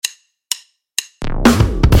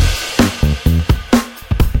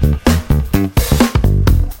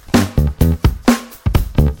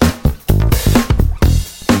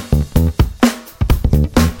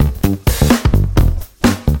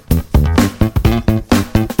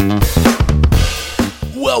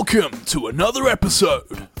Welcome to another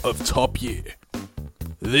episode of Top Year.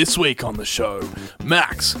 This week on the show,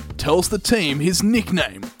 Max tells the team his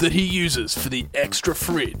nickname that he uses for the extra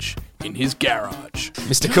fridge in his garage.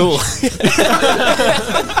 Mr. Cool.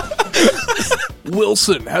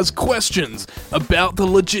 Wilson has questions about the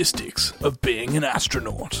logistics of being an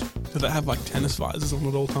astronaut. Do they have like tennis visors on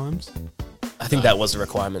at all times? I think that was the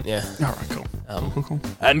requirement, yeah. All right, cool. Cool.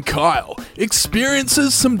 And Kyle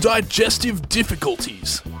experiences some digestive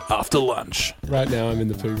difficulties after lunch. Right now I'm in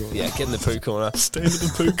the poo corner. Yeah, get in the poo corner. Stand in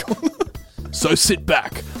the poo corner. So sit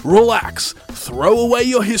back, relax, throw away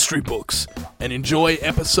your history books, and enjoy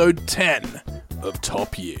episode 10 of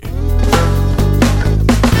Top Year.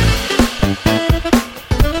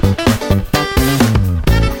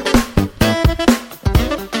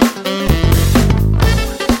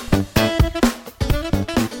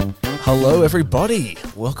 Hello, everybody.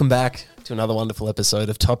 Welcome back to another wonderful episode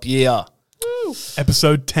of Top Year. Woo.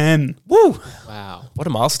 Episode 10. Woo! Wow. What a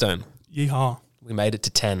milestone. Yeehaw. We made it to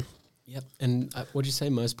 10. Yep. And what'd you say?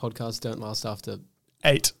 Most podcasts don't last after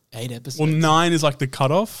 8. 8 episodes? Well, 9 is like the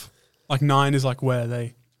cutoff. Like 9 is like where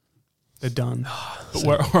they're done. But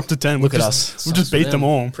we're up to 10. Look at us. We've just beat them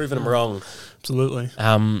all. Proving them wrong. Absolutely.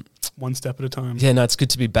 One step at a time. Yeah, no, it's good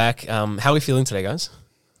to be back. How are we feeling today, guys?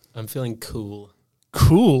 I'm feeling cool.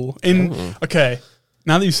 Cool. Okay,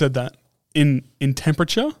 now that you said that, in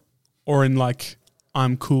temperature or in like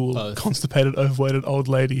I'm cool, Both. constipated, overweighted old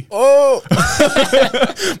lady? Oh!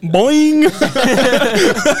 Boing!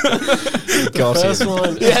 Got First him.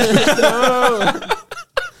 one. No.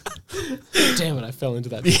 Damn it, I fell into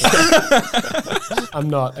that. I'm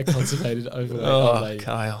not a constipated, overweight old Oh, lady.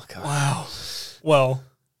 Kyle. Wow. Well,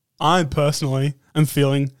 I personally am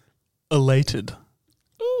feeling elated.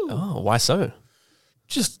 Oh, why so?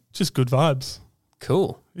 Just good vibes.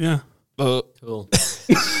 Cool. Yeah. Cool.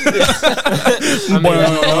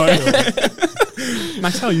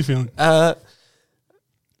 Max, how are you feeling?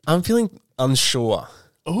 I'm feeling unsure.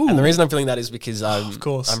 Ooh. And the reason I'm feeling that is because Of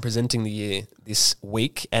course. I'm presenting the year this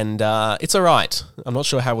week, and it's all right. I'm not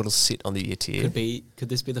sure how it'll sit on the year tier. Could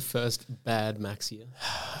this be the first bad Max year?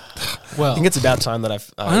 Well, I think it's about time that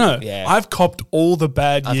I know. Yeah, I've copped all the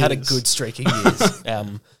bad I've years. had a good streak of years.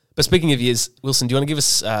 But speaking of years, Wilson, do you want to give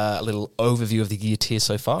us a little overview of the year tier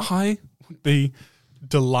so far? I would be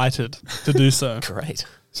delighted to do so. Great.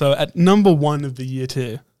 So at number 1 of the year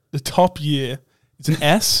tier, the top year, it's an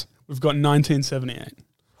S. We've got 1978.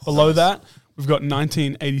 Below that, we've got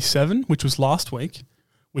 1987, which was last week,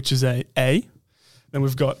 which is a A. Then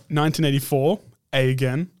we've got 1984, A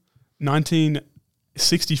again.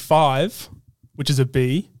 1965, which is a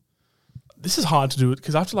B. This is hard to do it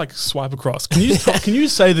because I have to like swipe across. Can you can you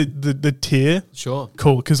say the tier? sure.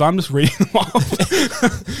 Cool, because I'm just reading them off.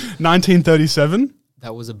 1937.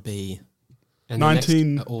 That was a B. And 19 the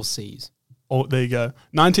next are all C's. Oh, there you go.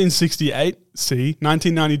 1968, C.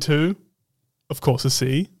 1992, of course, a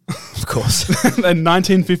C. Of course. Then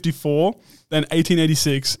 1954, then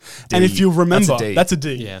 1886. And if you remember, That's a D. that's a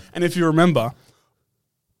D. Yeah. And if you remember,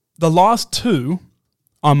 the last 2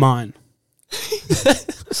 are mine.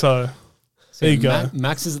 So there you go.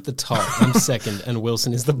 Max is at the top. I'm second, and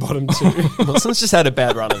Wilson is the bottom 2. Wilson's just had a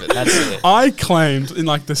bad run of it. That's it. I claimed in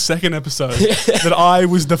like the second episode that I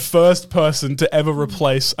was the first person to ever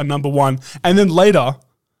replace a number 1. And then later,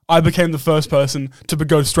 I became the first person to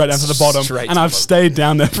go straight down to the bottom. Straight to And the I've bottom. stayed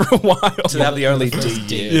down there for a while. To have the only D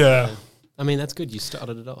year. Yeah. I mean, that's good. You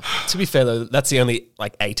started it off. To be fair, though, that's the only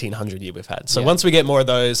like 1800 year we've had. So Yeah. once we get more of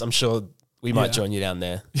those, I'm sure we might Yeah. join you down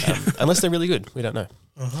there. Unless they're really good. We don't know.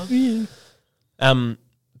 Yeah.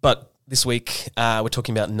 But this week, we're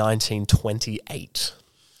talking about 1928.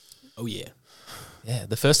 Oh, yeah. Yeah,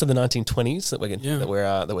 the first of the 1920s that we're Yeah. that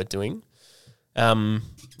we're doing. And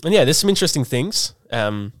yeah, there's some interesting things.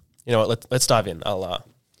 You know what? Let's dive in. I'll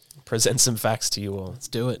present some facts to you all. Let's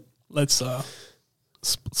do it. Let's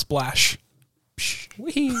splash.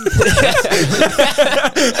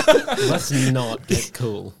 Let's not get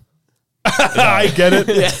cool. I get it.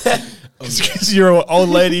 Because you're an old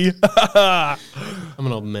lady. I'm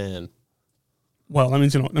an old man. Well, that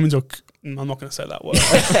means you're not. That means you're. I'm not going to say that word.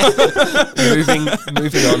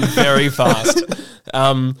 moving on very fast.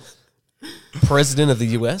 President of the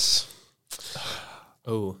US,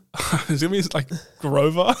 Oh, Is it mean like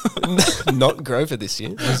Grover? not Grover this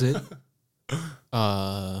year. was it?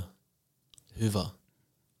 Hoover.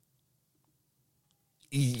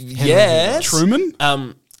 Yes. Truman?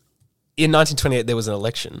 In 1928, there was an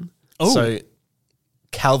election. Oh. So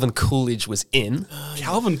Calvin Coolidge was in.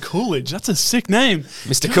 Calvin Coolidge. That's a sick name.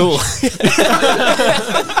 Mr. Cool.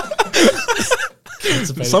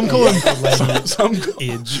 Some call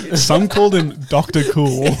him some called him Dr.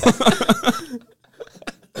 Cool.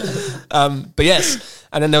 But yes,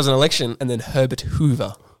 and then there was an election, and then Herbert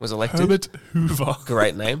Hoover was elected. Herbert Hoover.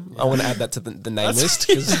 Great name. I want to add that to the name list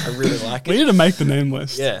because I really like We it. need to make the name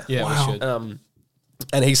list. Yeah. Yeah, Wow. we should.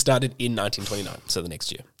 And he started in 1929, so the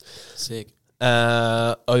next year. Sick.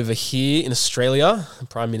 Over here in Australia, the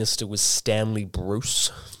Prime Minister was Stanley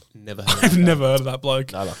Bruce. Never heard I've of that. never heard of that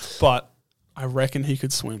bloke. Neither. But I reckon he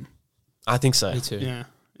could swim. I think so. Me too. Yeah.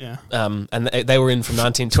 Yeah. And they were in from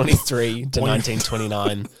 1923 to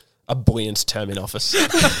 1929, a buoyant term in office.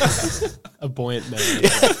 A buoyant man.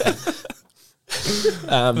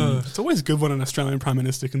 It's always good when an Australian Prime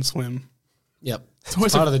Minister can swim. Yep. It's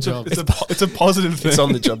always part of the job. It's a positive thing. It's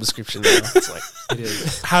on the job description now. It's like It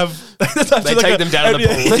is. They take them down to the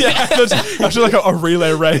pool. Yeah, that's actually like a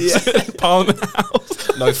relay race at Parliament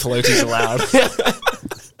House. no floaties allowed.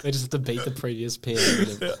 They just have to beat the previous PM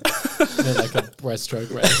in like a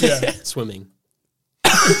breaststroke race. Yeah. Swimming.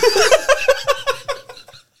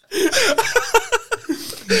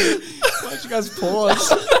 Why'd you guys pause?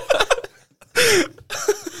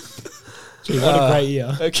 Gee, what a great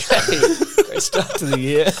year. Okay, great start to the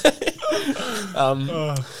year.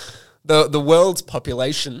 The world's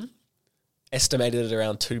population estimated at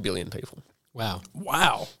around 2 billion people. Wow.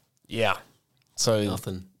 Wow. Yeah, so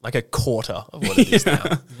Nothing. like a quarter of what it is now.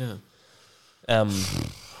 Yeah.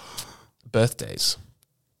 Birthdays.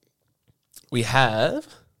 We have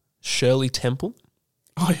Shirley Temple,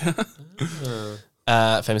 Oh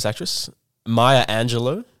yeah. famous actress. Maya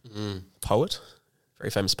Angelou, poet, very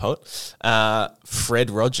famous poet. Fred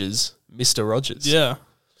Rogers, Mr. Rogers. Yeah.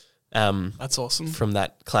 Um, That's awesome. from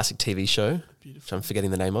that classic TV show, which I'm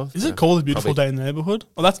forgetting the name of. Is it called A Beautiful Probably- Day in the Neighborhood?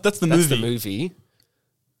 Oh, that's the That's movie. the movie.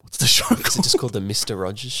 What's the show Is it called? just called the Mr.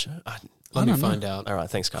 Rogers Show? Let I me don't know. find out. All right,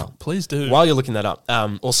 thanks, Carl. Please do. While you're looking that up,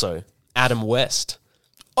 also Adam West,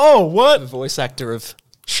 Oh, the what? voice actor of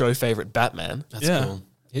show favorite Batman. That's Yeah. cool.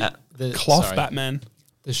 Uh, Cloth sorry. Batman.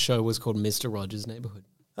 The show was called Mr. Rogers' Neighborhood.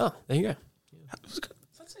 Oh, there you go.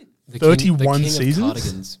 The 31 king of seasons?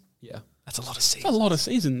 Cardigans. Yeah, That's a lot of That's a seasons. lot of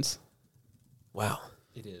seasons. Wow,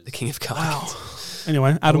 it is. the King of Cardigans.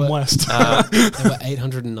 Anyway, Adam Well, West. There were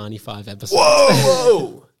 895 episodes.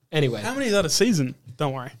 Whoa! Anyway, How many is that a season?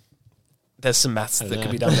 Don't worry. There's some maths that know.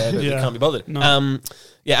 could be done there, but we Yeah. can't be bothered. No.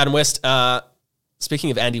 Yeah, Adam West.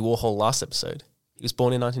 Speaking of Andy Warhol, last episode, he was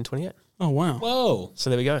born in 1928. Oh, wow. whoa. So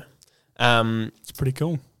there we go. It's pretty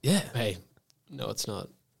cool. Yeah. Hey, no, it's not.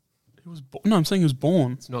 He was no, I'm saying he was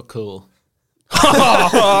born. It's not cool.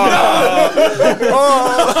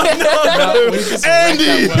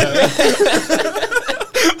 Andy!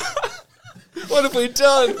 What have we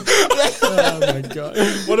done? Oh my god.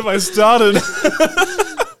 What have I started?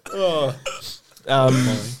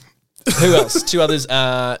 Who else? Two others.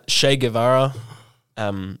 Che Guevara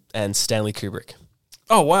and Stanley Kubrick.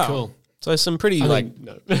 Oh, wow. Cool. So some pretty I like. mean,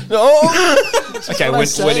 no. Okay, we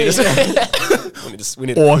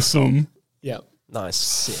need to. Awesome. Yeah. Nice.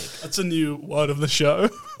 Sick. That's a new word of the show.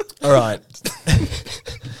 All right.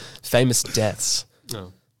 Famous deaths.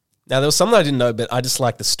 No. Now, there was some that I didn't know, but I just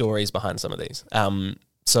like the stories behind some of these.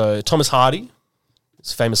 So Thomas Hardy,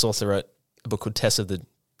 this famous author, wrote a book called Tess of the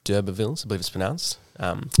D'Urbervilles, I believe it's pronounced,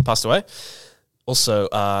 passed away. Also,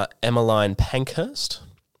 Emmeline Pankhurst,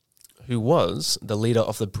 who was the leader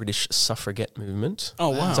of the British suffragette movement. Oh,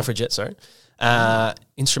 wow. Suffragette, sorry.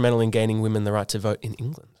 Instrumental in gaining women the right to vote in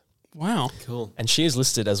England. Wow. Cool. And she is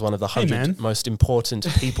listed as one of the Hey, 100 man. most important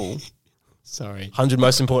people, Sorry. 100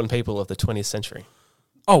 most important people of the 20th century.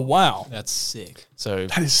 Oh, wow. That's sick. So,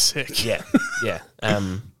 That is sick. yeah.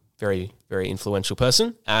 Very, very influential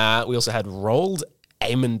person. We also had Roald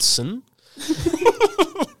Amundsen.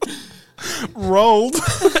 Roald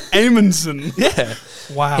Amundsen. Yeah.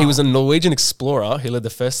 Wow. He was a Norwegian explorer who led the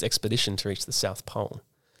first expedition to reach the South Pole.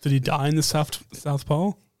 Did he die in the South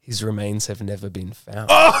Pole? His remains have never been found.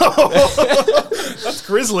 That's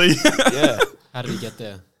grisly. Yeah. How did he get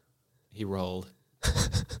there? He rolled.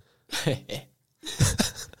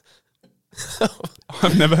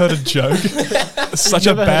 I've never heard a joke. Such a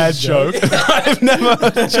never heard bad a joke? joke. I've never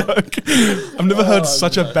heard a joke. I've never heard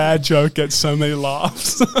such a bad joke get so many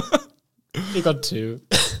laughs. He got two.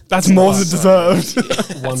 That's more than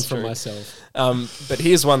deserved. One from myself. But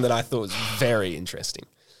here's one that I thought was very interesting.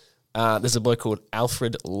 There's a bloke called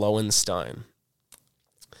Alfred Lowenstein.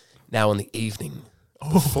 Now on the evening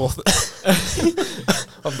of the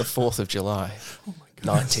 4th of July,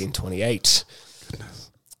 1928.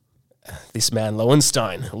 This man,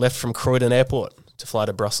 Lowenstein, left from Croydon Airport to fly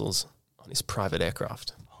to Brussels on his private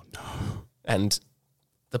aircraft. Oh, no. And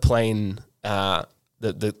the plane,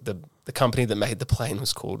 the the company that made the plane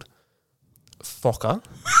was called Fokker.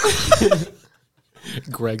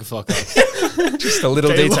 Greg Fokker. Just a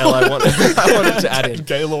little detail I wanted to add in.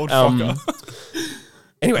 Gaylord Fokker.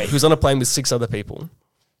 Anyway, he was on a plane with 6 other people.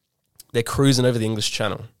 They're cruising over the English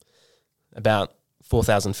Channel, about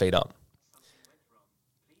 4,000 feet up.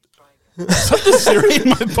 Something Siri in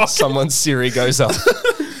my pocket. Someone's Siri goes up,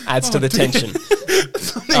 adds to the tension.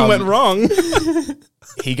 Something went wrong.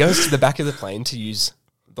 He goes to the back of the plane to use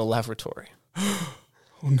the lavatory. Oh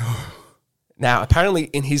no. Now, apparently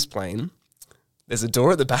in his plane, there's a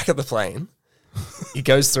door at the back of the plane. He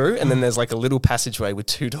goes through, and then there's like a little passageway with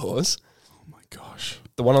 2 doors. Oh my gosh.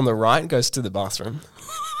 The one on the right goes to the bathroom.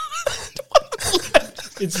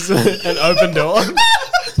 It's an open door.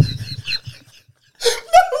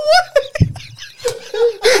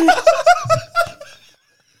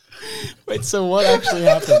 Wait, so what actually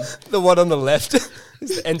happened? The one on the left is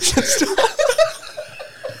the entrance door.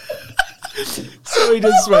 So he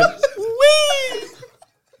just went, wee!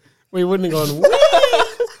 We wouldn't have gone, wee!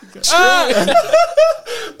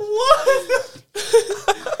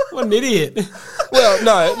 What an idiot. Well,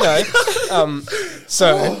 no.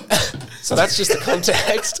 So that's just the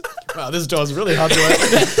context. Wow, this door's really hard to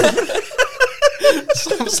open.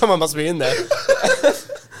 Someone must be in there.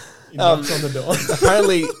 He knocks on the door.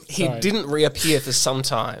 Apparently, he Sorry. didn't reappear for some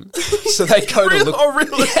time. So they go to look. Oh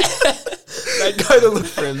really? They go to look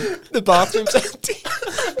for him. The bathroom's empty.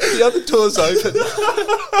 The other door's open.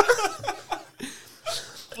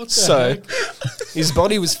 What the So heck? his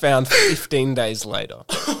body was found 15 days later.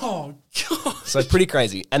 Oh god. So pretty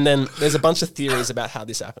crazy. And then there's a bunch of theories about how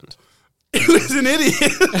this happened. He was an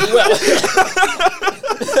idiot.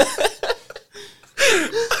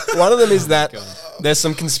 One of them is that there's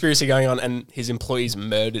some conspiracy going on and his employees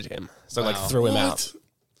murdered him. So like threw him out.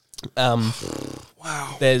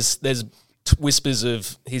 Wow. There's whispers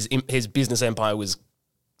of his business empire was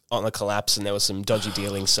on a collapse and there was some dodgy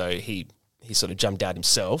dealing, so he sort of jumped out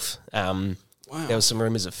himself. There was some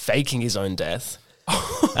rumors of faking his own death.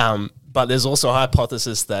 But there's also a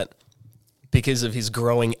hypothesis that because of his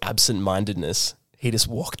growing absent-mindedness, he just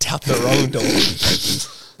walked out the wrong door.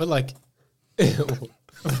 But like,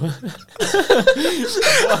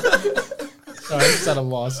 sorry, I'm just at a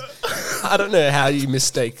loss. I don't know how you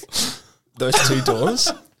mistake those 2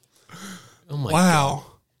 doors. Oh my Wow.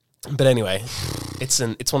 But anyway, it's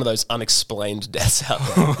one of those unexplained deaths out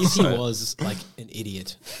there. If he was like an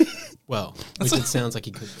idiot, well, which it sounds like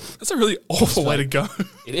he could be. That's a really awful way to go.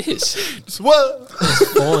 It is. Just, whoa.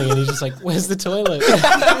 He's falling and he's just like, where's the toilet?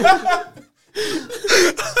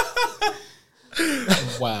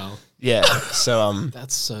 Wow. Yeah. So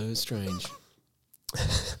That's so strange.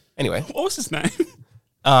 anyway, What was his name?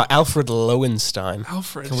 Alfred Lowenstein.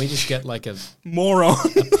 Alfred. Can we just get like a Moron.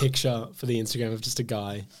 picture for the Instagram of just a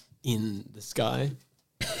guy in the sky?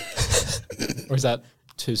 Or is that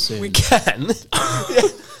too soon? We can.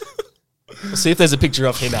 We'll see if there's a picture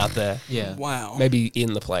of him out there. Yeah. Wow. Maybe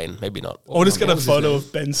in the plane, maybe not. Or just get What a was his photo name?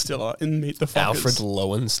 of Ben Stiller in Meet the Fuckers. Alfred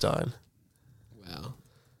Lowenstein. Wow.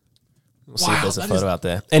 We'll see if Wow, there's a that photo is- out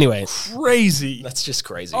there. Anyway, Crazy. that's just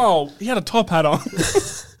crazy. Oh, he had a top hat on.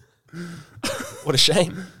 What a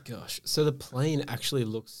shame. Gosh. So the plane actually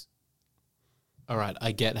looks. All right.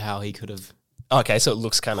 I get how he could have. Okay, so it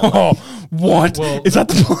looks kind of like... Oh, what? Well, Is that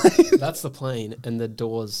the plane? That's the plane, and the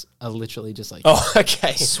doors are literally just like Oh,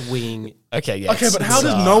 okay. swinging. Okay, yeah. Okay, it's but how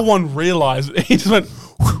does bizarre. no one realize it? He just went,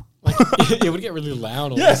 whew. Like it would get really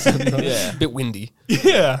loud all of a sudden. Right? Yeah, a bit windy.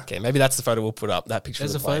 Yeah. Okay, maybe that's the photo we'll put up, that picture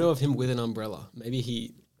There's a of the plane. photo of him with an umbrella. Maybe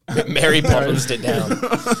he. Mary Poppins it down.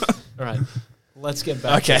 All right. Let's get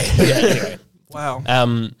back. Okay, To yeah, anyway. Wow.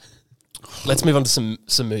 Let's move on to some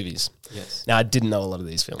movies. Yes. Now, I didn't know a lot of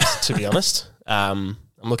these films, to be honest. I'm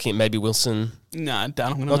looking at maybe Wilson, Nah, Dan,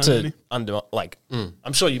 I'm going not to know to any. under, like,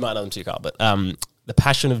 I'm sure you might know them too, Carl, but The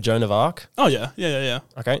Passion of Joan of Arc, Oh, yeah. Yeah.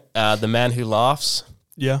 okay? The Man Who Laughs,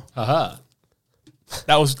 Yeah. Aha.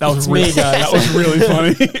 That was It's really, me, guys. that was really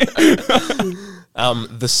funny.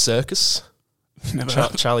 The Circus, Never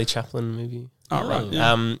heard. Charlie Chaplin movie, Oh, right.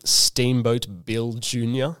 Yeah. Steamboat Bill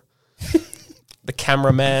Jr., The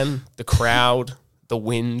Cameraman, The Crowd, The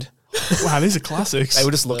Wind. Wow, these are classics. They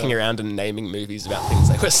were just looking around and naming movies about things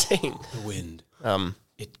they were seeing. The wind.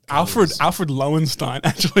 It Alfred Lowenstein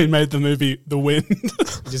actually made the movie The Wind.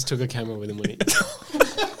 He just took a camera with him when he.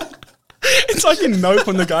 It's like in Nope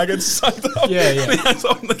when the guy gets sucked up. Yeah, yeah. And he has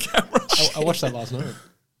on the camera. I watched that last night.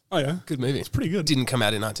 Oh, yeah. Good movie. It's pretty good. Didn't come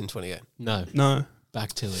out in 1928. No. No.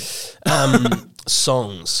 Back to it.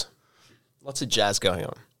 Songs. Lots of jazz going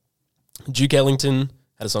on. Duke Ellington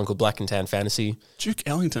had a song called Black and Tan Fantasy. Duke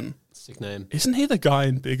Ellington. Sick name. Isn't he the guy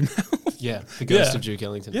in Big Mouth? Yeah, the ghost Yeah. of Duke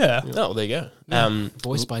Ellington. Yeah. Oh, well, there you go.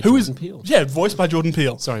 Voiced by Who is Jordan Peele. Yeah, voiced by Jordan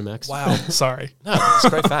Peele. Sorry, Max. Wow. Sorry. No, it's a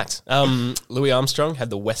great fact. Louis Armstrong had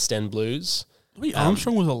the West End Blues, Louis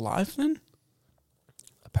Armstrong was alive then?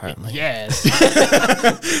 apparently. Yes.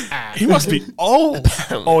 He must be old.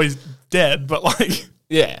 Oh, he's dead, but like,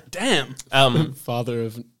 Yeah. damn. Father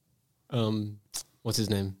of, what's his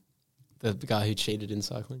name? The guy who cheated in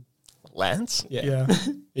cycling. Lance? Yeah.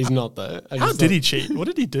 He's not though. I How just did thought he cheat? What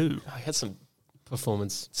did he do? I had some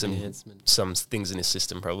performance enhancement? things in his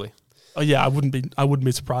system, probably. Oh yeah, I wouldn't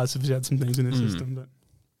be surprised if he had some things in his system. But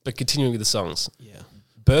But continuing with the songs, Yeah.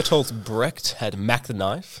 Bertolt Brecht had Mac the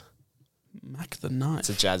Knife. Mac the Knife. It's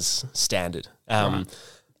a jazz standard.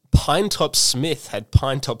 Pinetop Smith had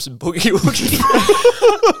Pinetop's Boogie Woogie.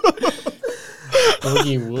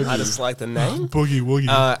 Boogie Woogie. I just like the name. Boogie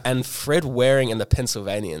Woogie. And Fred Waring and the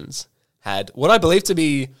Pennsylvanians had what I believe to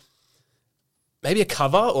be maybe a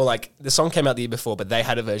cover, or like the song came out the year before, but they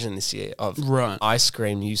had a version this year of Right. I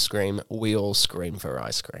Scream, You Scream, We All Scream for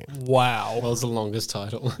Ice Cream. Wow. Well, it's the longest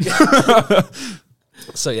title.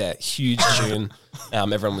 So yeah, huge tune.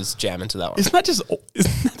 Everyone was jamming to that one. Isn't that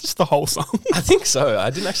just the whole song? I think so. I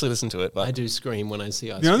didn't actually listen to it, but I do scream when I see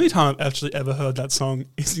ice The cream. only time I've actually ever heard that song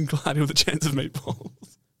is in Glady with a Chance of Meatballs.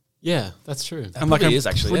 Yeah, that's true. And like, probably I'm is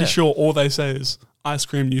actually, pretty yeah. sure all they say is I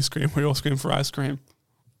scream, you scream, we all scream for ice cream.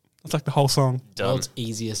 That's like the whole song. done. World's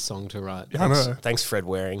easiest song to write. Yeah, I know. Thanks, Fred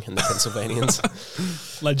Waring and the Pennsylvanians.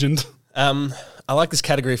 Legend. I like this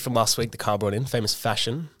category from last week. The car brought in famous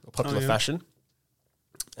fashion or popular yeah. fashion.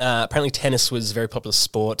 Apparently, tennis was a very popular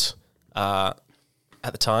sport at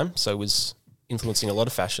the time, so it was influencing a lot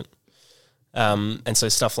of fashion. And so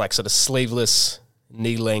stuff like sort of sleeveless,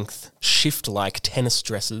 knee-length, shift-like tennis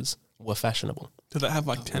dresses were fashionable. Do they have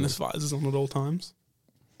like tennis visors on at all times?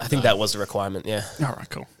 I think that was the requirement, yeah. All right,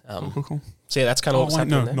 cool. Cool. So yeah, that's kind of Oh, what's wait,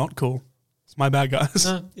 happening no, there. not cool. It's my bad, guys.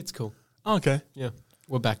 No, it's cool. Oh, okay. Yeah.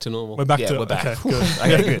 We're back to normal. We're back Yeah, to we're back. Okay, good.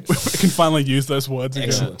 Okay, good. We can finally use those words again.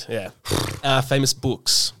 Excellent, yeah. Famous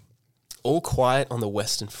books. All Quiet on the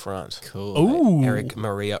Western Front. Cool. Ooh. Eric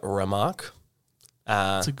Maria Remarque.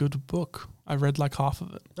 It's a good book. I read like half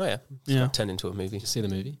of it. Oh yeah, Yeah. turned into a movie. Did you see the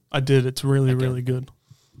movie? I did. It's really, really good.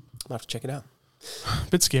 I'll have to check it out.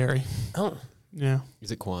 Bit scary. Oh, Yeah.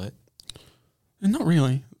 Is it quiet? And not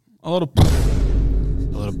really. A lot of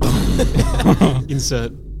A lot of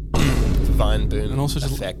insert. Vine Boom and also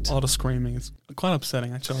just effect. a lot of screaming. It's quite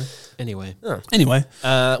upsetting, actually. Anyway. Anyway,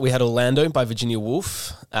 We had Orlando by Virginia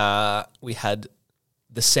Woolf. We had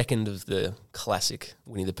the second of the classic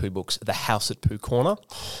Winnie the Pooh books, The House at Pooh Corner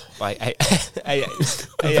by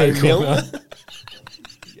A.A. Milne.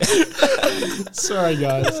 Sorry,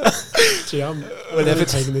 guys. Gee, I'm never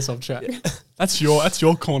taking this off track. that's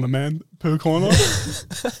your corner, man. Pooh corner.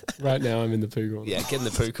 Right now, I'm in the poo corner. Yeah, get in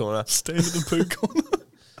the Pooh Corner. Stay in the Pooh corner.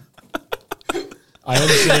 I am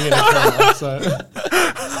sitting in a corner,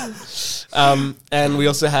 so And we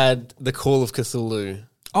also had The Call of Cthulhu.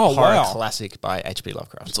 Oh, horror wow. classic by H.P.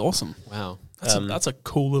 Lovecraft. That's awesome. wow. That's a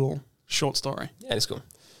cool little short story. Yeah, it's cool.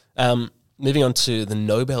 Moving on to the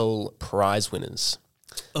Nobel Prize winners.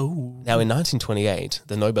 Oh. Now, in 1928,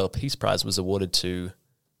 the Nobel Peace Prize was awarded to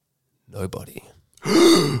nobody.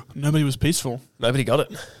 Nobody was peaceful. Nobody got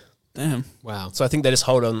it. Damn. Wow. So I think they just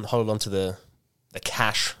hold on to the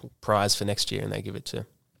cash prize for next year, and they give it to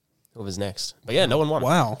whoever's next. But yeah, no one won.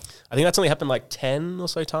 Wow. I think that's only happened like 10 or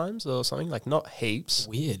so times or something. Like not heaps,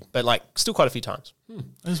 Weird. but like still quite a few times.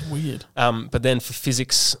 That's weird. But then for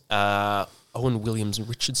physics, Owen Williams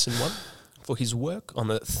Richardson won for his work on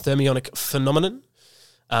the thermionic phenomenon,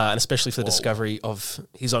 and especially for the discovery of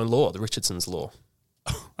his own law, the Richardson's law.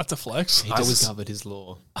 That's a flex. He I was- discovered his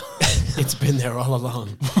law. It's been there all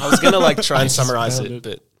along. I was going to like try and just summarize found it, it.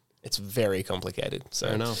 but it's very complicated. So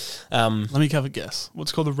Fair enough. Let me have a guess.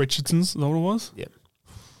 What's called the Richardsons? Is that what it was? Yeah.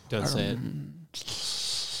 Don't say it.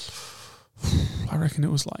 I reckon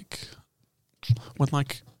it was like when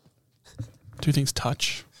like two things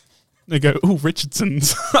touch. They go, ooh,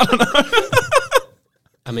 Richardsons.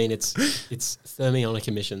 I mean, it's thermionic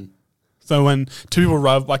emission. So when two people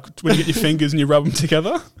rub, like when you get your fingers and you rub them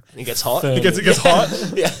together, And it gets hot. it gets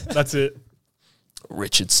hot. Yeah. That's it.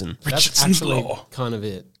 Richardson. That's Richardson's actually law. kind of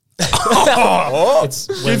it. It's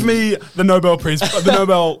Give when, me the Nobel Prize, the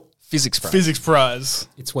Nobel Physics prize. Physics Prize.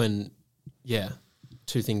 it's when, yeah,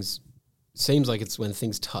 two things. Seems like it's when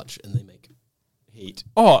things touch and they make heat.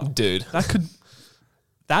 Oh, Dude.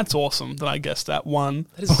 that's awesome that I guessed that one.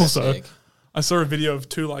 That is Also, sick. I saw a video of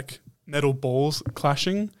two like metal balls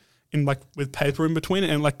clashing in like with paper in between it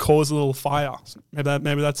and like cause a little fire.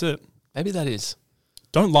 Maybe that's it. Maybe that is.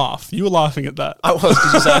 Don't laugh. You were laughing at that. I was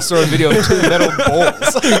because I saw a video of 2 metal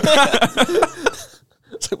balls.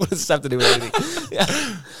 So what does this have to do with anything? Yeah.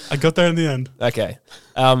 I got there in the end. Okay.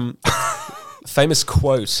 Famous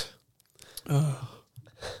quote.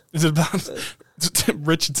 Is it about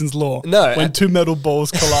Richardson's Law? No. When 2 metal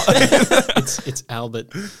balls collide. It's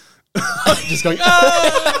Albert. Just going,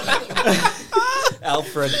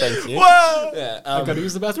 Alfred, thank you. Wow. Yeah, I've got to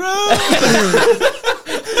use the bathroom.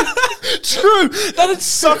 True. That'd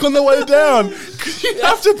suck on the way down. 'Cause you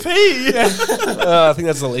have to pee. I think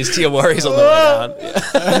that's the least of your worries on the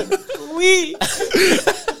way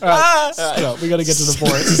down. Stop. We got to get to the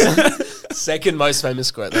point. Second most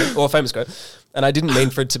famous quote, though, or famous quote. And I didn't mean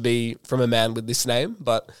for it to be from a man with this name,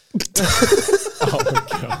 but Oh my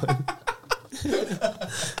god.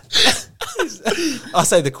 I'll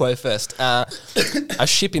say the quote first. A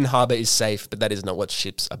ship in harbour is safe, but that is not what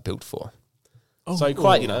ships are built for. So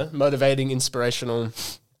quite, motivating, inspirational,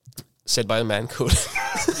 said by a man called...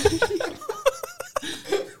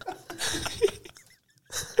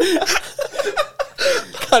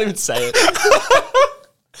 Can't even say it.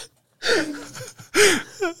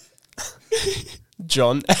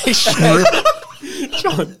 John A. Shed.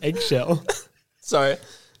 John Eggshell. Sorry.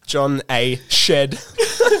 John A. Shed.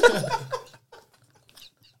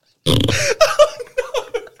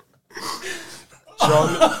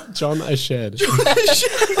 John a shed. Do you reckon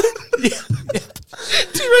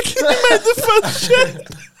he made the first shed?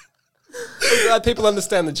 Glad people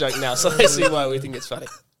understand the joke now, so they see why we think it's funny.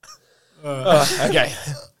 Okay.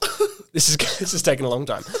 This is taking a long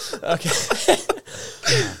time. Okay.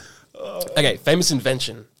 Okay, famous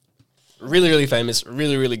invention. Really, really famous,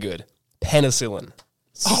 really, really good. Penicillin.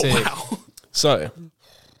 Oh, wow. So,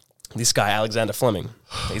 this guy, Alexander Fleming,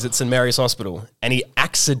 he's at St. Mary's Hospital, and he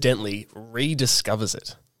accidentally rediscovers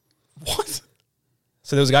it. What?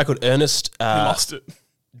 So there was a guy called Ernest You lost it.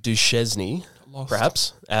 Duchesne, Lost.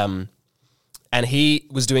 perhaps, and he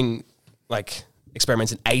was doing like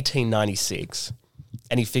experiments in 1896,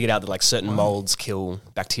 and he figured out that like certain molds kill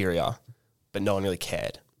bacteria, but no one really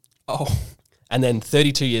cared. Oh. And then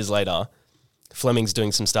 32 years later, Fleming's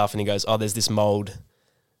doing some stuff, and he goes, "Oh, there's this mold,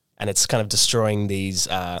 and it's kind of destroying these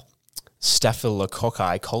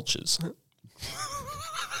staphylococci cultures."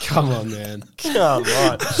 Come on, man. Come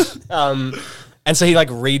on. And so he like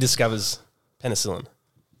rediscovers penicillin,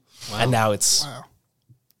 and now it's Wow.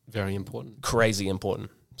 Very important. crazy important.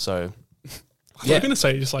 So I was going to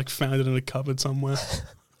say you just like found it in a cupboard somewhere.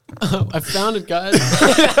 I found it, guys.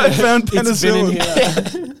 I found It's been in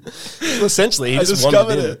penicillin. here. well, essentially, he I just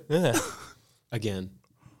discovered wandered it. in. Yeah. Again.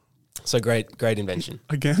 So great invention.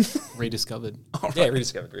 Again? Rediscovered. Yeah,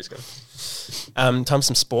 rediscovered. Time for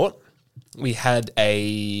some sport. We had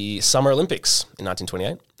a Summer Olympics in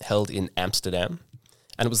 1928 held in Amsterdam,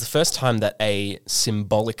 and it was the first time that a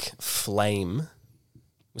symbolic flame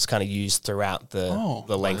was kind of used throughout the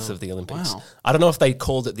length of the Olympics. Wow. I don't know if they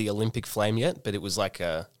called it the Olympic flame yet, but it was like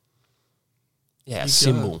a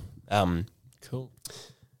symbol. Cool.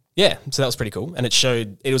 Yeah, so that was pretty cool. And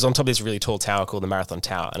it was on top of this really tall tower called the Marathon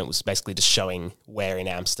Tower, and it was basically just showing where in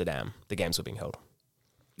Amsterdam the games were being held.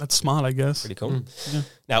 That's smart, I guess. Pretty cool. Yeah.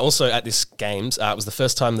 Now, also at this games, it was the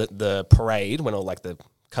first time that the parade, when all like the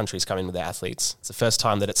countries come in with their athletes, it's the first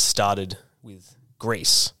time that it started with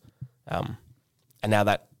Greece. And now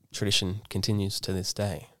that tradition continues to this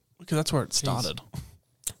day. Because that's where it started.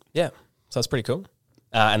 Yeah, so that's pretty cool.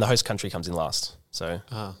 And the host country comes in last. So,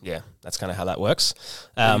 yeah, that's kind of how that works.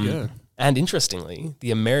 There you go. And interestingly, the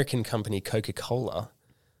American company Coca-Cola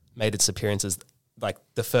made its appearance as like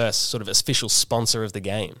the first sort of official sponsor of the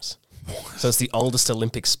games. So it's the oldest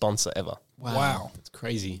Olympic sponsor ever. Wow. That's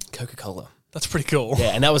crazy. Coca-Cola. That's pretty cool. Yeah,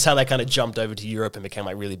 and that was how they kind of jumped over to Europe and became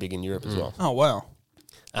like really big in Europe as well. Oh, wow.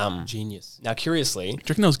 Genius. Now, curiously, Do you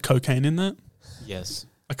reckon there was cocaine in that? Yes.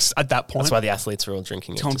 Like at that point? that's why the athletes were all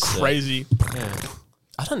drinking it. Going just, crazy. Yeah.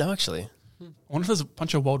 I don't know, actually. I wonder if there's a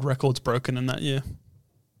bunch of world records broken in that year.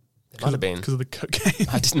 It might have been. Because of the cocaine.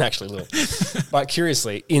 I didn't actually look. But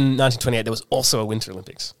curiously, in 1928, there was also a Winter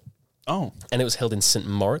Olympics. Oh. And it was held in St.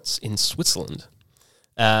 Moritz in Switzerland.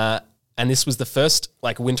 And this was the first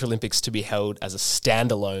like Winter Olympics to be held as a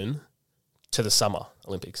standalone to the Summer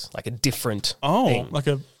Olympics, like a different thing.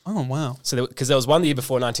 Oh, wow. So because there was one the year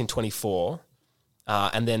before 1924,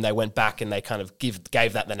 and then they went back and they kind of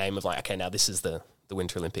gave that the name of like, okay, now this is the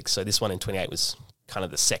Winter Olympics. So this one in 28 was kind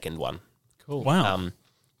of the second one. Cool. Wow.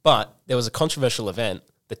 But there was a controversial event,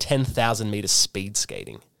 the 10,000 meter speed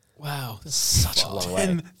skating. Wow. It's such a long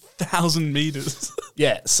way. 10,000 meters.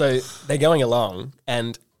 Yeah, so they're going along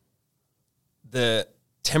and the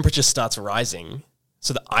temperature starts rising,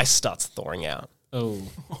 so the ice starts thawing out. Oh.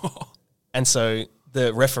 And so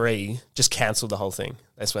the referee just cancelled the whole thing.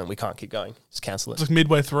 They just went, we can't keep going. Just cancel It's it. like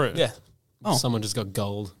midway through. Yeah. Oh. Someone just got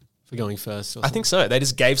gold for going first. Or I think so. They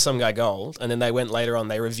just gave some guy gold, and then they went later on,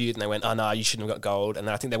 they reviewed, and they went, oh, no, you shouldn't have got gold. And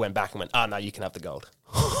then I think they went back and went, oh, no, you can have the gold.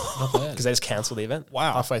 not bad. Because they just cancelled the event.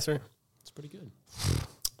 Wow. Halfway through. It's pretty good.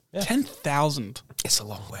 Yeah. 10,000. It's a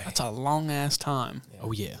long way. That's a long ass time.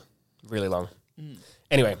 Oh yeah. Really long.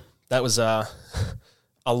 Anyway, that was a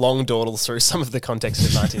long dawdle through some of the context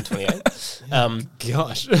of 1928.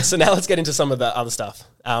 Gosh. So now let's get into some of the other stuff.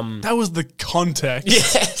 That was the context.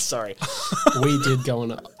 Yeah, sorry. We did go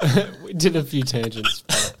on. We did a few tangents.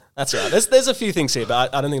 But That's right. There's a few things here,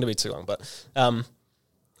 but I don't think it'll be too long. But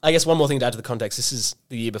I guess one more thing to add to the context. This is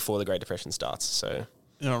the year before the Great Depression starts, so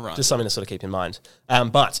All right. just something to sort of keep in mind.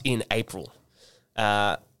 But in April,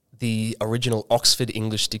 the original Oxford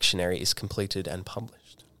English Dictionary is completed and published.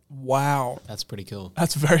 Wow. that's pretty cool.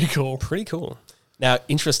 That's very cool. Pretty cool. Now,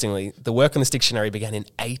 interestingly, the work on this dictionary began in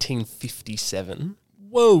 1857.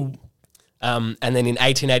 Whoa. And then in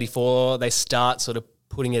 1884, they start sort of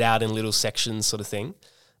putting it out in little sections sort of thing.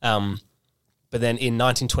 But then in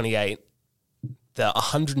 1928, the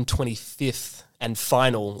 125th and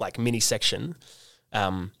final like mini section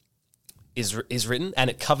is written, and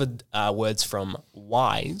it covered words from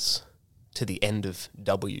Y's to the end of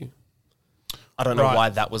W. I don't know Right. why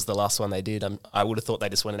that was the last one they did. I would have thought they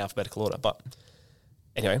just went in alphabetical order. But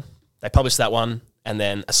anyway, they published that one, and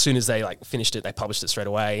then as soon as they like finished it, they published it straight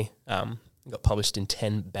away. It got published in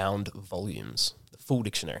 10 bound volumes, the full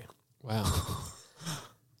dictionary. Wow.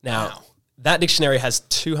 Now, that dictionary has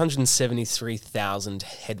 273,000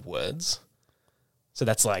 head words. So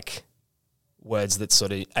that's like words that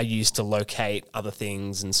sort of are used to locate other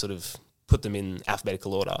things and sort of put them in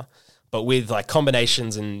alphabetical order. But with like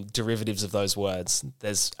combinations and derivatives of those words,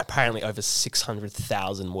 there's apparently over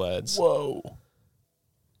 600,000 words Whoa.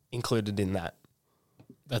 included in that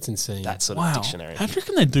That's insane. sort Wow. of dictionary. How do you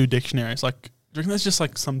reckon they do dictionaries? Like, do you reckon there's just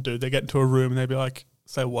like some dude, they get into a room and they'd be like,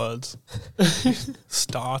 say words.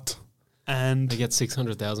 Start. And They get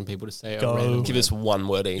 600,000 people to say Go. a random Give word. us one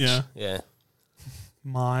word each. Yeah. Yeah.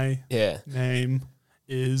 my Yeah. name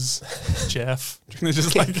is Jeff. Do you reckon they're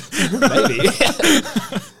just like, Maybe.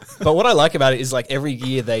 But what I like about it is like every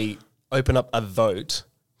year they open up a vote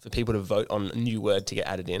for people to vote on a new word to get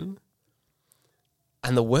added in.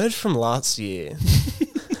 And the word from last year,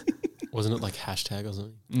 Wasn't it like hashtag or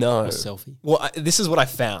something? no. Or selfie? Well, this is what I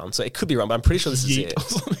found. So it could be wrong, but I'm pretty sure this is yeet it. or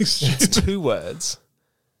something It's stupid. 2 words.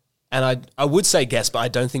 And I would say guess, but I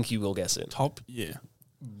don't think you will guess it. Top year.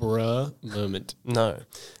 Bruh moment. No.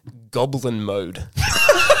 Goblin mode.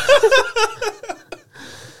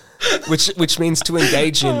 Which means to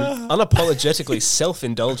engage in unapologetically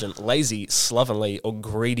self-indulgent, lazy, slovenly, or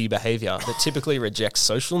greedy behavior that typically rejects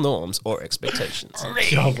social norms or expectations.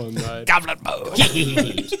 Goblin mode.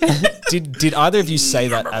 Did either of you say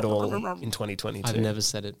that at all in 2022? I've never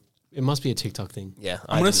said it. It must be a TikTok thing. Yeah,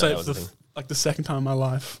 I'm going to say that it was for a thing. like the second time in my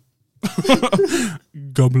life.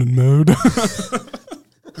 Goblin mode.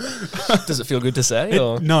 Does it feel good to say?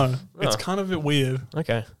 or? No, it's Oh. kind of a bit weird.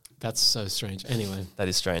 Okay, That's so strange. Anyway. that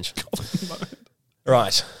is strange.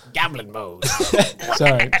 Right, Goblin mode.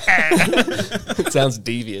 Sorry. it sounds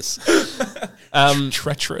devious.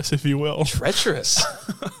 Treacherous, if you will. Treacherous.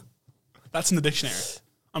 That's in the dictionary,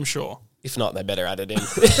 I'm sure. If not, they better add it in.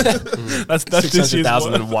 That's this year's word.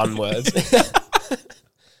 600,001 words.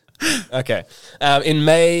 Okay. In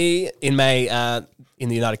May, in the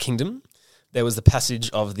United Kingdom, there was the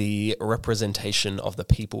passage of the Representation of the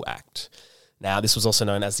People Act. Now, this was also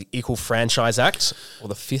known as the Equal Franchise Act or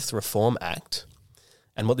the Fifth Reform Act.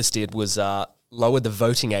 And what this did was lower the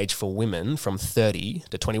voting age for women from 30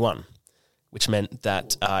 to 21, which meant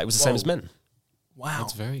that it was the same as men. Wow.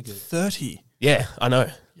 That's very good. 30. Yeah, I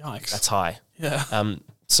know. Yikes. That's high. yeah.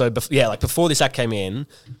 So before this act came in,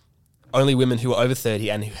 only women who were over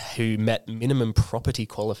 30 and who met minimum property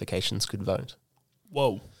qualifications could vote.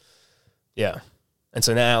 Whoa. Yeah. And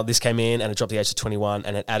so now this came in and it dropped the age to 21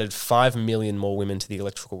 and it added 5 million more women to the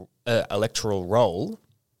electoral roll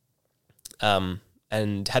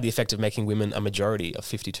and had the effect of making women a majority of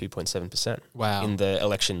 52.7% Wow. in the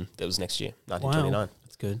election that was next year, 1929.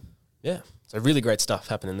 That's good. Yeah. So really great stuff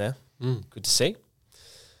happening there. Mm. Good to see.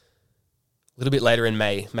 A little bit later in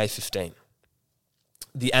May 15,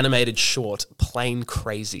 the animated short Plain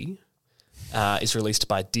Crazy is released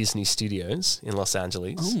by Disney Studios in Los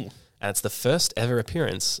Angeles. Ooh. And it's the first ever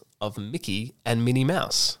appearance of Mickey and Minnie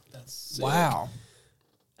Mouse. Wow.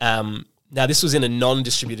 Now, this was in a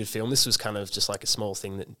non-distributed film. This was kind of just like a small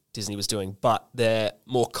thing that Disney was doing. But their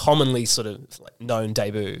more commonly sort of like known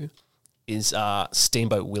debut is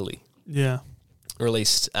Steamboat Willie. Yeah.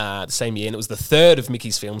 released the same year, and it was the third of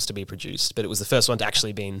Mickey's films to be produced, but it was the first one to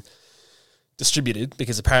actually been distributed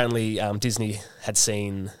because apparently Disney had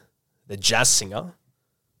seen The Jazz Singer,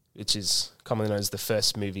 which is commonly known as the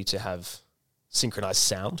first movie to have synchronized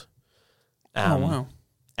sound. Oh, wow.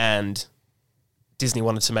 And Disney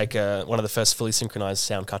wanted to make one of the first fully synchronized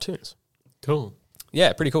sound cartoons. Cool.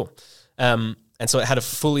 Yeah, pretty cool. And so it had a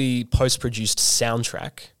fully post-produced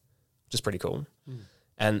soundtrack, which is pretty cool.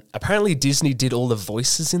 And apparently Disney did all the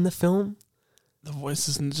voices in the film. The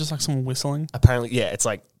voices and just like someone whistling. Apparently, yeah, it's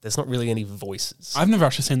like there's not really any voices. I've never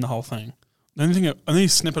actually seen the whole thing. The only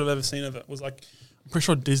snippet I've ever seen of it was like, I'm pretty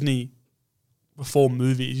sure Disney, before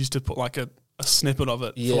movies, used to put like a snippet of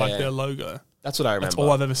it for like Yeah. their logo. That's what I remember. That's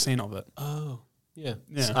all I've ever seen of it. Oh, yeah.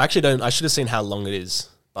 Yeah. I actually don't. I should have seen how long it is,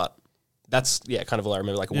 but that's kind of all I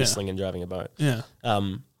remember, like Yeah. whistling and driving a boat. Yeah.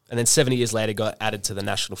 And then 70 years later, got added to the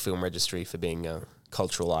National Film Registry for being a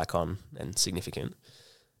cultural icon and significant.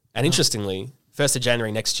 And interestingly, 1st of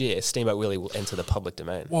January next year, Steamboat Willie will enter the public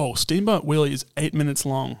domain. Whoa, Steamboat Willie is 8 minutes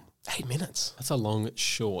long. 8 minutes. That's a long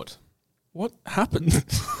short. What happened?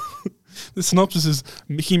 The synopsis is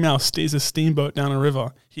Mickey Mouse steers a steamboat down a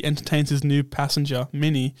river. He entertains his new passenger,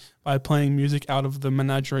 Minnie, by playing music out of the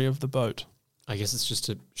menagerie of the boat. I guess it's just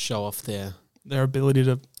to show off their Their ability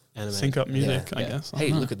to anime. sync up music, Yeah, I yeah. guess. I Hey,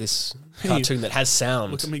 don't know. look at this Hey, cartoon that has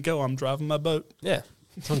sound. Look at me go, I'm driving my boat. Yeah.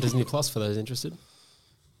 It's on Disney Plus for those interested.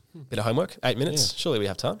 Bit of homework. 8 minutes. Yeah. Surely we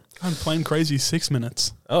have time. I'm playing crazy 6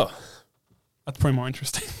 minutes. Oh, That's probably more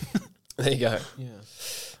interesting. there you go.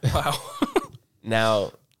 Yeah. Wow.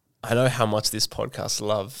 Now, I know how much this podcast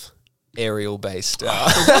love aerial-based. We've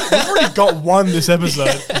already got one this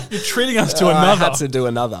episode. You're treating us to I another. had to do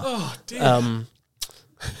another. Oh, dear.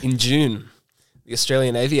 In June, the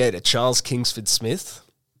Australian aviator Charles Kingsford Smith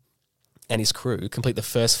and his crew complete the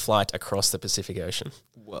first flight across the Pacific Ocean.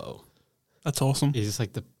 Whoa. That's awesome. Is this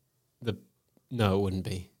like the no, it wouldn't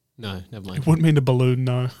be. No, never mind. It wouldn't mean a balloon,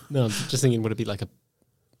 no. No, I'm just thinking, would it be like a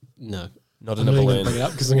no? Not I'm in a really gonna balloon. bring it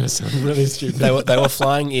up because I'm going to sound really stupid. They were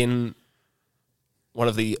flying in one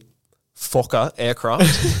of the Fokker aircraft.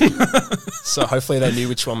 So hopefully they knew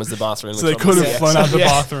which one was the bathroom. So they which one could was have the flown out exit. the Yeah.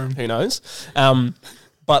 bathroom. Who knows?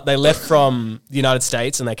 But they left from the United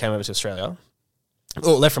States and they came over to Australia.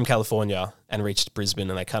 Or left from California and reached Brisbane,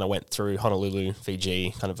 and they kind of went through Honolulu,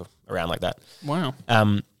 Fiji, kind of around like that. Wow.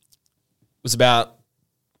 It was about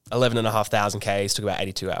 11,500 Ks, took about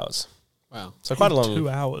 82 hours. Wow. So quite a long 2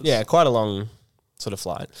 hours. Yeah, quite a long sort of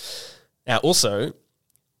flight. Now, also,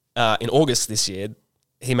 in August this year,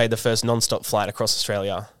 he made the first non-stop flight across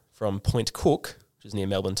Australia from Point Cook, which is near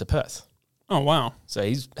Melbourne, to Perth. Oh, wow. So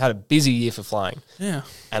he's had a busy year for flying. Yeah.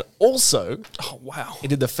 And also, Oh, wow. he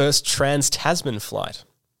did the first Trans-Tasman flight.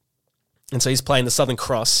 And so he's playing the Southern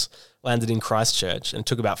Cross, landed in Christchurch, and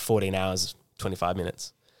took about 14 hours, 25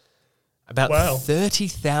 minutes. About Wow.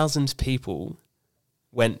 30,000 people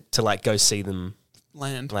went to go see them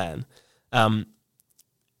Land. land.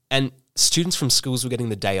 And students from schools were getting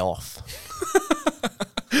the day off.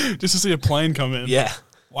 Just to see a plane come in. Yeah.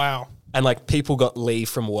 Wow. And people got leave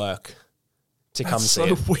from work to come That's see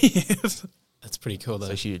so it. weird. That's pretty cool though.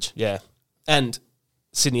 So huge. Yeah. And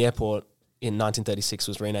Sydney Airport in 1936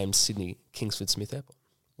 was renamed Sydney Kingsford Smith Airport.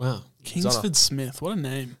 Wow. Kingsford Smith. What a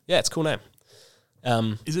name. Yeah, it's a cool name.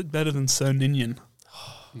 Is it better than Sir Ninian?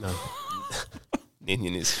 No.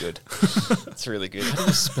 Ninian is good. It's really good. How do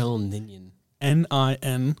you spell Ninian?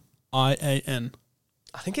 Ninian.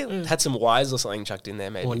 I think it had some Y's or something chucked in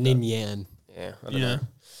there, maybe. Or but- Ninyan? Yeah, I don't Yeah. know.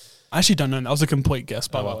 I actually don't know. That was a complete guess,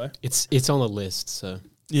 by Oh, the well. way. It's on the list, so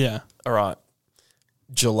Yeah. All right.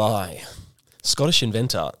 July. Scottish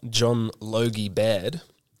inventor John Logie Baird.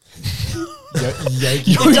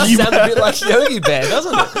 Yogi. It does sound a bit like Yogi Bear,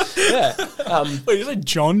 doesn't it? Yeah. Wait, you say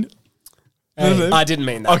John? I didn't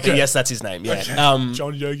mean that. Okay. But yes, that's his name. Yeah.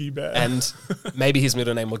 John Yogi Bear. And maybe his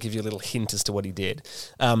middle name will give you a little hint as to what he did.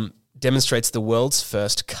 Demonstrates the world's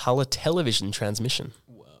first color television transmission.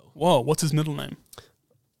 Whoa, what's his middle name?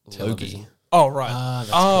 Logie. Oh, right.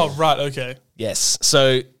 that's Right, okay. Yes.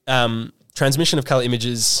 So transmission of color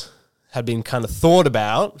images had been kind of thought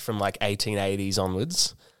about from 1880s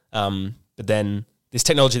onwards. But then this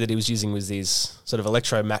technology that he was using was these sort of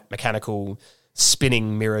electromechanical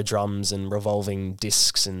spinning mirror drums and revolving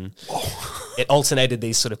discs, and it alternated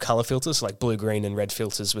these sort of color filters, so blue, green, and red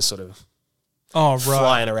filters were sort of Oh, right.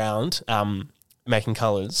 flying around, making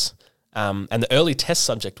colors. And the early test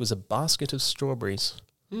subject was a basket of strawberries.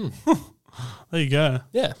 There you go.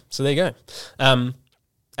 Yeah, so there you go.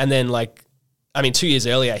 And then 2 years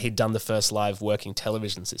earlier, he'd done the first live working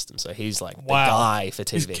television system. So he's the Wow. guy for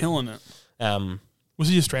TV. He's killing it. Um, Was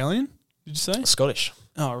he Australian? Did you say? Scottish.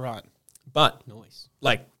 Oh, right. But Nice.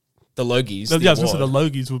 like the Logies, Yeah, the I was going to say the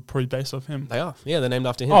award, Logies were probably based off him. they are. Yeah, they're named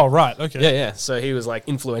after him. Oh, right. Okay. Yeah, yeah. So he was like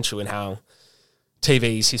influential in how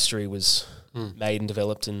TV's history was made and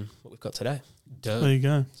developed and what we've got today. There you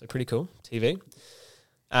go. So pretty cool, TV.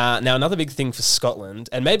 Now, another big thing for Scotland,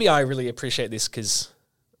 and maybe I really appreciate this because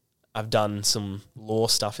I've done some law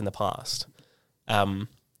stuff in the past.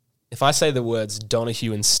 If I say the words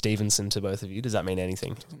Donahue and Stevenson to both of you, does that mean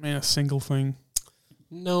anything? Doesn't mean a single thing.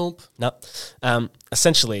 Nope. No.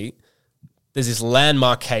 Essentially, there's this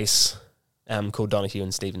landmark case called Donahue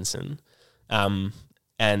and Stevenson.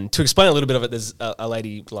 And to explain a little bit of it, there's a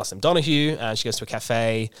lady, last name Donahue. She goes to a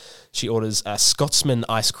cafe. She orders a Scotsman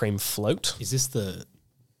ice cream float. Is this the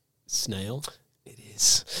snail? It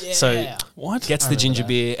is. So What? gets I the remember ginger that.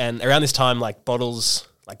 beer. And around this time, like bottles,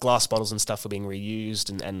 like glass bottles and stuff were being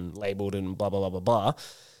reused and labeled and blah, blah, blah, blah,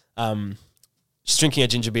 blah. She's drinking a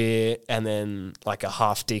ginger beer and then like a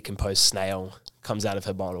half decomposed snail comes out of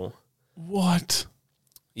her bottle. What?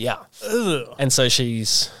 Yeah. Ugh. And so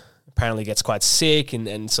she's apparently gets quite sick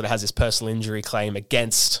and sort of has this personal injury claim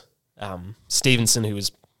against Stevenson, who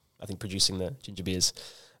was, I think, producing the ginger beers.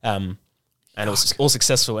 And it was all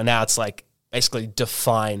successful. And now it's like basically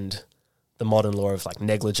defined the modern law of like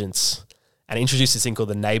negligence and introduced this thing called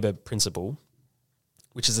the neighbor principle,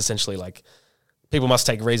 which is essentially like people must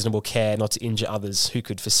take reasonable care not to injure others who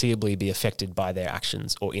could foreseeably be affected by their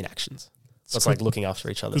actions or inactions. So it's like looking after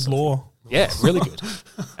each other. Good law. Yeah, really good.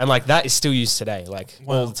 And like that is still used today, like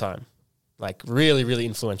Wow. all the time. Like really, really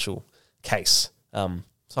influential case. So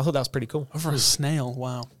I thought that was pretty cool. Over a snail.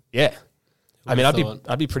 Wow. Yeah. I mean, thought?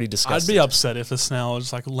 I'd be pretty disgusted. I'd be upset if a snail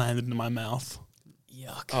just like landed in my mouth.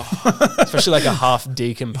 Yuck. Especially like a half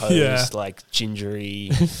decomposed, Yeah. like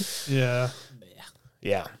gingery. Yeah.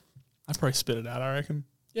 Yeah. I'd probably spit it out, I reckon.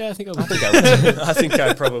 Yeah, I think I I would. think I would. I think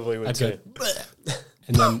I probably would I'd too. go,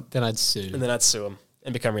 and then I'd sue. And then I'd sue him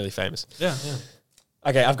and become really famous. Yeah.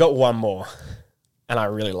 Okay, I've got one more, and I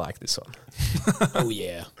really like this one. Oh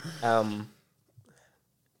yeah.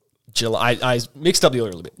 July. I mixed up the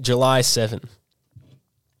order a little bit. July 7.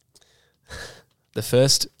 The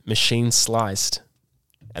first machine sliced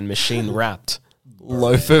and machine wrapped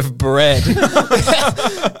loaf of bread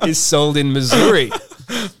is sold in Missouri.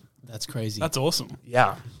 That's crazy. That's awesome.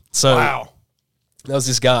 Yeah. So Wow. there was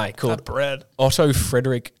this guy That called bread. Otto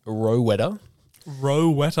Frederick Rohwedder.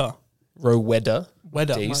 Rohwedder. Rohwedder.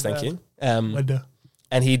 Wedder. D's, my thank bad. you. Wedder.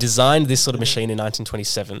 And he designed this sort of machine in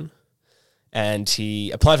 1927. And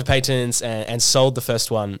he applied for patents and sold the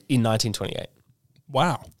first one in 1928.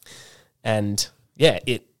 Wow. And yeah,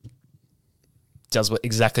 it does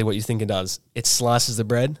exactly what you think it does. It slices the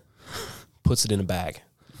bread, puts it in a bag.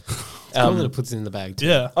 Cool that it puts it in the bag too.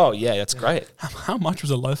 Yeah. Oh yeah, that's great. How much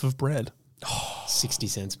was a loaf of bread? 60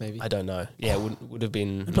 cents maybe. I don't know. Yeah, it would have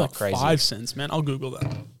been Maybe not like crazy. 5 cents, man. I'll Google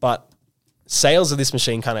that. But sales of this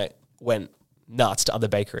machine kind of went nuts to other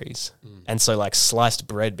bakeries. And so like sliced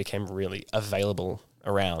bread became really available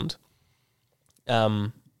around.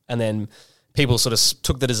 And then people sort of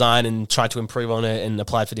took the design and tried to improve on it and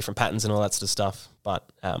applied for different patents and all that sort of stuff. But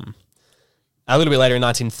a little bit later in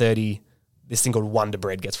 1930, this thing called Wonder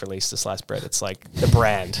Bread gets released, the sliced bread. It's like the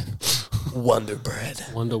brand. Wonder Bread.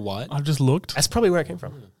 Wonder what? I've just looked. That's probably where it came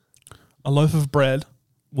from. A loaf of bread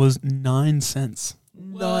was 9 cents.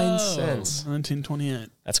 9 cents. 1928.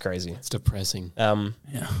 That's crazy. It's depressing.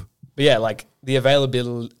 Yeah. But yeah, like the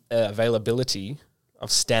availability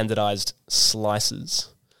of standardized slices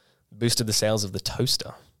boosted the sales of the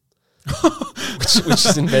toaster, which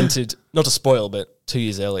was invented, not to spoil, but 2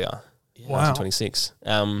 years earlier, Wow. 1926.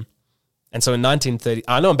 And so in 1930,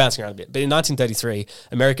 I know I'm bouncing around a bit, but in 1933,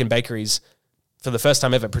 American bakeries, for the first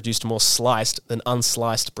time ever, produced more sliced than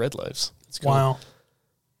unsliced bread loaves. Wow.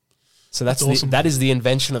 So that's awesome. that is the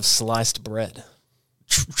invention of sliced bread.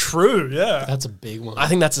 True, yeah. That's a big one. I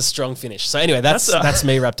think that's a strong finish. So anyway, that's That's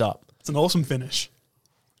me wrapped up. It's an awesome finish.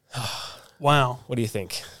 Wow. What do you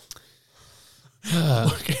think?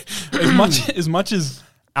 As much as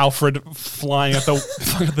Alfred flying at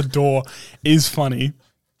the door is funny,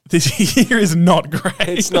 this here is not great.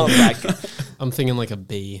 It's not that good. I'm thinking like a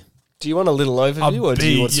B. Do you want a little overview, or do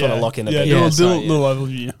you just want to lock in a bit? Yeah, sorry, little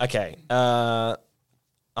overview. Okay.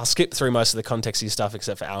 I'll skip through most of the contexty stuff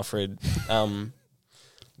except for Alfred.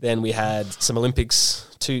 Then we had some Olympics,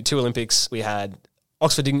 two Olympics. We had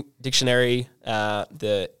Oxford Dictionary,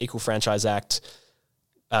 the Equal Franchise Act,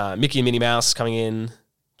 Mickey and Minnie Mouse coming in,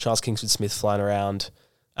 Charles Kingsford Smith flying around,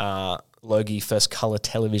 Logie first colour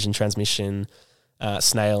television transmission,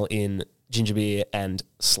 snail in ginger beer, and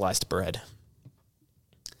sliced bread.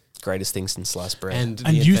 Greatest things in sliced bread. And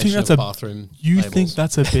And the you think invention that's of a bathroom You labels. think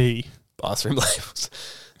that's a B? Bathroom labels.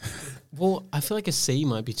 Well, I feel like a C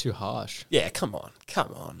might be too harsh. Yeah, come on.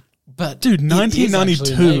 But Dude, it is actually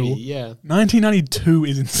 1992. maybe, yeah. 1992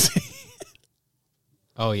 is insane.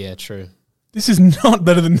 Oh yeah, true. This is not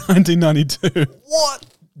better than 1992. What?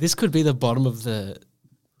 This could be the bottom of the.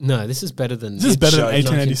 No, this is better than. This is better than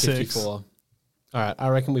joke. 1886. 1954. All right, I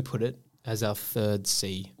reckon we put it as our third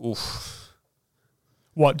C. Oof.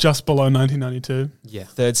 What, just below 1992? Yeah.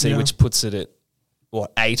 Third C, Yeah. which puts it at,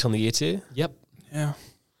 what, 8 on the year tier? Yep. Yeah.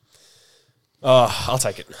 Oh, I'll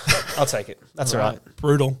take it. That's all right.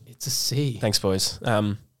 Brutal. It's a C. Thanks, boys.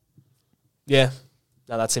 Yeah.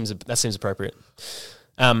 No, that seems appropriate.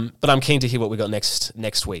 But I'm keen to hear what we got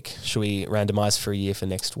next week. Should we randomise for a year for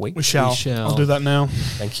next week? We shall. I'll do that now.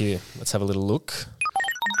 Thank you. Let's have a little look.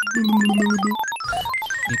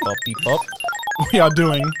 Beep bop, beep bop. We are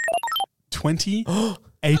doing 2018. Oh,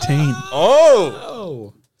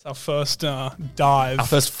 Oh. It's our first dive our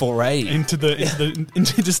first foray. into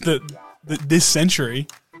just this century,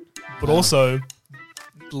 but also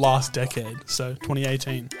last decade. So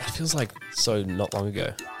 2018. It feels like so not long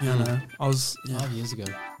ago. Yeah, no, I was. Yeah, 5 years ago.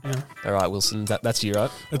 yeah. All right, Wilson, that's you, right?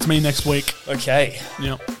 It's me next week. Okay,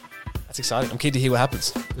 Yeah, that's exciting. I'm keen to hear what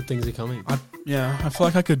happens. Good things are coming. I feel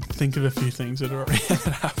like I could think of a few things that already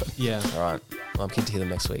happened. Yeah. All right, well, I'm keen to hear them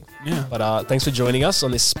next week. Yeah, But thanks for joining us on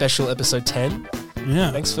this special episode 10.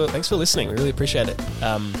 yeah. Thanks for listening. We really appreciate it.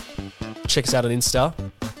 Check us out on Insta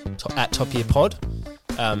at Top Year Pod.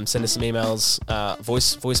 Send us some emails,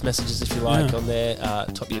 voice messages if you like Yeah. on there.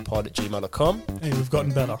 topyearpod@gmail.com. Hey, we've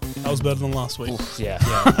gotten better. That was better than last week. Oof, yeah.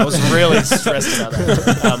 I was really stressed about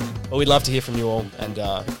that. But we'd love to hear from you all and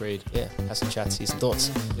Agreed. yeah, have some chats, hear some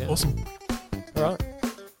thoughts. Yeah. Awesome. All right.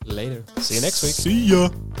 Later. See you next week. See ya.